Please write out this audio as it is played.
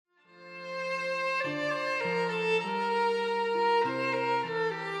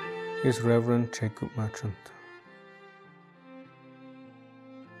is Reverend Jacob Merchant,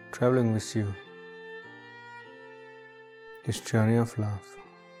 traveling with you this journey of love.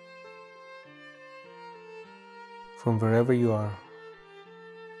 From wherever you are,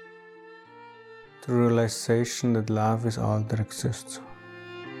 the realization that love is all that exists.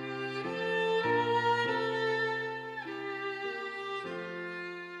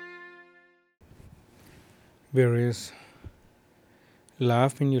 Where is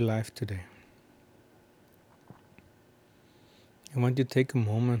love in your life today? I want you to take a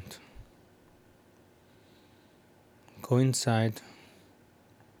moment, go inside,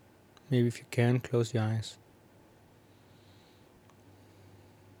 maybe if you can, close your eyes,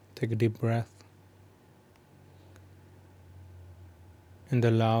 take a deep breath, and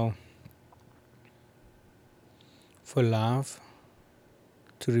allow for love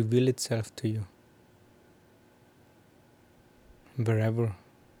to reveal itself to you, wherever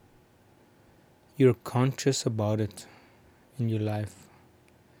you're conscious about it in your life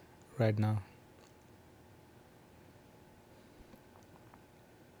right now.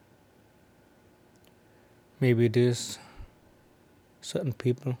 Maybe it is certain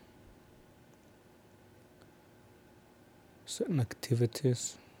people, certain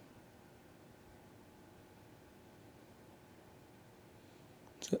activities,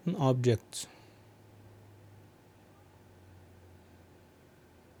 certain objects.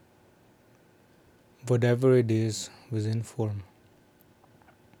 Whatever it is within form.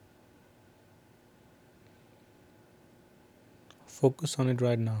 Focus on it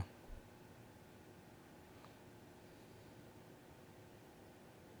right now.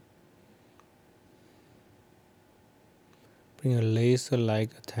 Bring a laser-like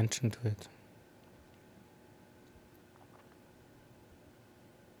attention to it.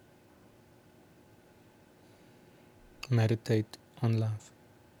 Meditate on love.